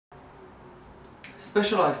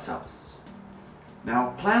Specialized cells.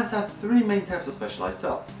 Now, plants have three main types of specialized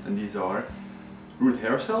cells, and these are root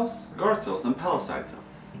hair cells, guard cells, and palisade cells.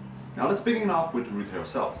 Now let's begin off with root hair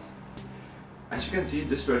cells. As you can see,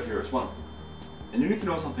 this right here is one of them. And you need to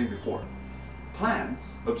know something before.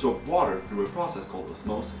 Plants absorb water through a process called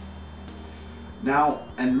osmosis. Now,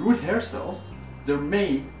 and root hair cells, they're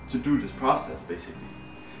made to do this process basically.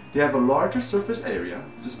 They have a larger surface area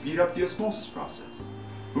to speed up the osmosis process.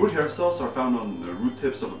 Root hair cells are found on the root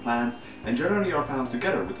tips of a plant and generally are found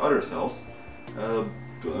together with other cells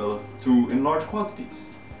in large quantities.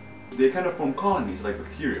 They kind of form colonies like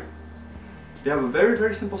bacteria. They have a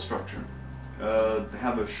very simple structure. They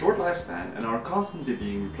have a short lifespan and are constantly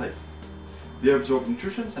being replaced. They absorb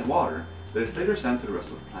nutrients and water that is later sent to the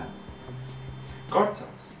rest of the plant. Guard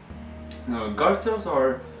cells. Guard cells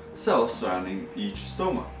are cells surrounding each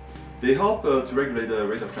stoma. They help to regulate the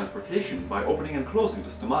rate of transportation by opening and closing the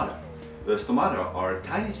stomata. The stomata are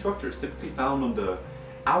tiny structures typically found on the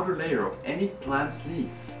outer layer of any plant's leaf.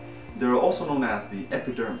 They are also known as the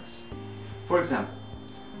epidermis. For example,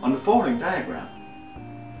 on the following diagram,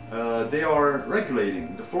 they are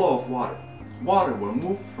regulating the flow of water. Water will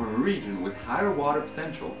move from a region with higher water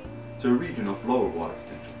potential to a region of lower water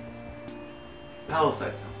potential.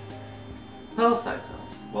 Palisade cells. Palisade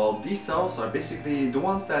cells, well, these cells are basically the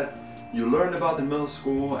ones that you learned about in middle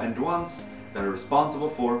school and the ones that are responsible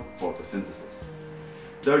for photosynthesis.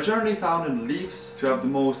 They are generally found in leaves to have the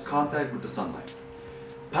most contact with the sunlight.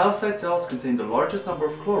 Palisade cells contain the largest number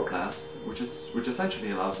of chloroplasts, which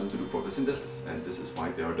essentially allows them to do photosynthesis, and this is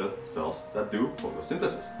why they are the cells that do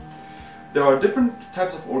photosynthesis. There are different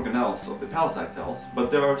types of organelles of the palisade cells,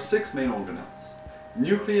 but there are 6 main organelles: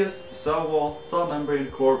 nucleus, the cell wall, cell membrane,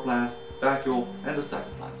 chloroplast, vacuole, and the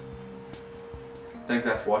cytoplasm. Thank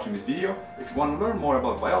you for watching this video. If you want to learn more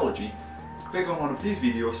about biology, click on one of these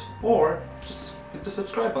videos or just hit the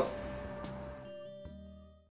subscribe button.